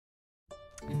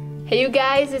Hey you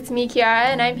guys, it's me Kiara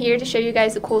and I'm here to show you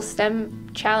guys a cool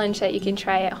STEM challenge that you can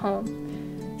try at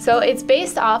home. So it's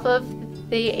based off of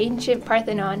the ancient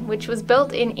Parthenon, which was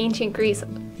built in ancient Greece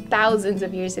thousands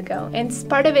of years ago, and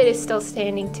part of it is still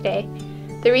standing today.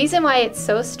 The reason why it's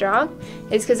so strong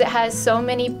is because it has so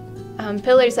many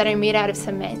pillars that are made out of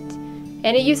cement,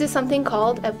 and it uses something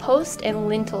called a post and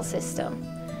lintel system.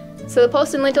 So the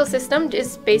post and lintel system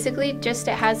is basically just,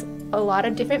 it has a lot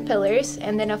of different pillars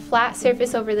and then a flat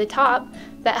surface over the top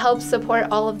that helps support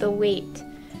all of the weight.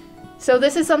 So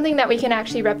this is something that we can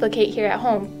actually replicate here at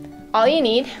home. All you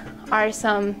need are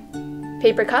some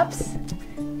paper cups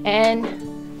and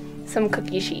some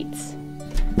cookie sheets.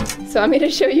 So I'm going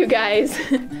to show you guys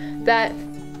that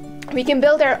we can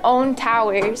build our own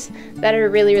towers that are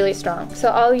really, really strong.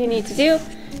 So all you need to do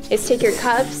is take your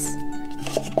cups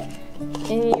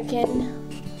and you can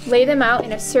lay them out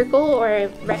in a circle or a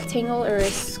rectangle or a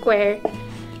square,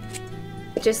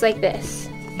 just like this.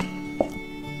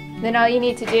 Then all you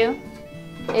need to do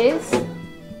is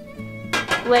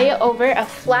lay over a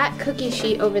flat cookie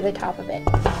sheet over the top of it.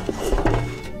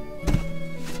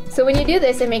 So when you do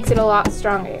this, it makes it a lot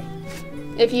stronger.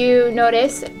 If you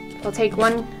notice, I'll take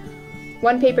one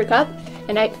paper cup,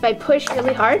 and if I push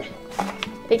really hard,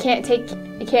 it can't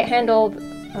handle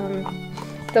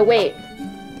the weight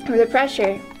or the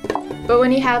pressure. But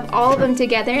when you have all of them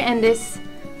together and this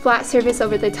flat surface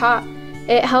over the top,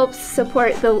 it helps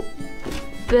support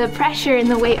the pressure and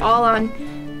the weight all on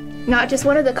not just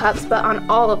one of the cups, but on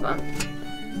all of them.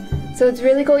 So it's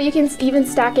really cool. You can even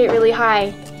stack it really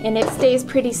high and it stays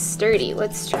pretty sturdy.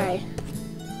 Let's try.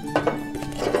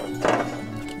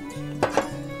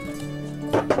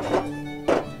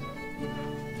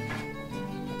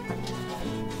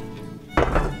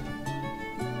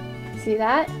 See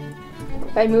that?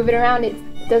 If I move it around, it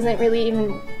doesn't really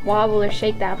even wobble or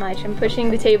shake that much. I'm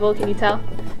pushing the table, can you tell?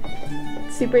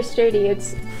 It's super sturdy.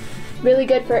 It's really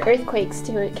good for earthquakes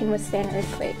too. It can withstand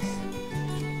earthquakes.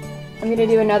 I'm gonna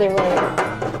do another layer.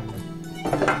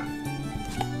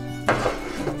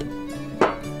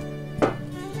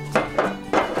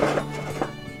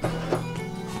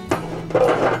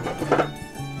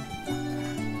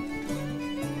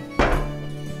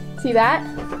 See that?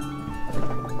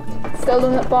 Still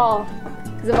doesn't fall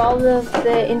because of all of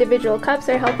the individual cups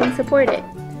are helping support it.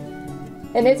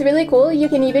 And it's really cool. You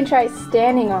can even try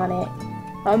standing on it.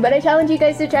 But I challenge you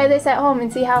guys to try this at home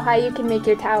and see how high you can make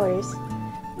your towers.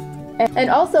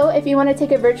 And also, if you want to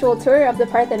take a virtual tour of the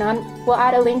Parthenon, we'll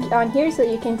add a link on here so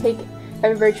you can take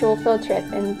a virtual field trip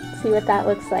and see what that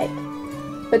looks like.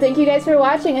 But thank you guys for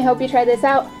watching. I hope you try this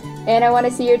out. And I want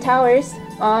to see your towers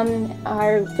on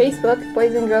our Facebook,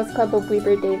 Boys and Girls Club of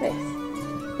Weber Davis.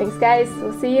 Thanks guys,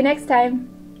 we'll see you next time.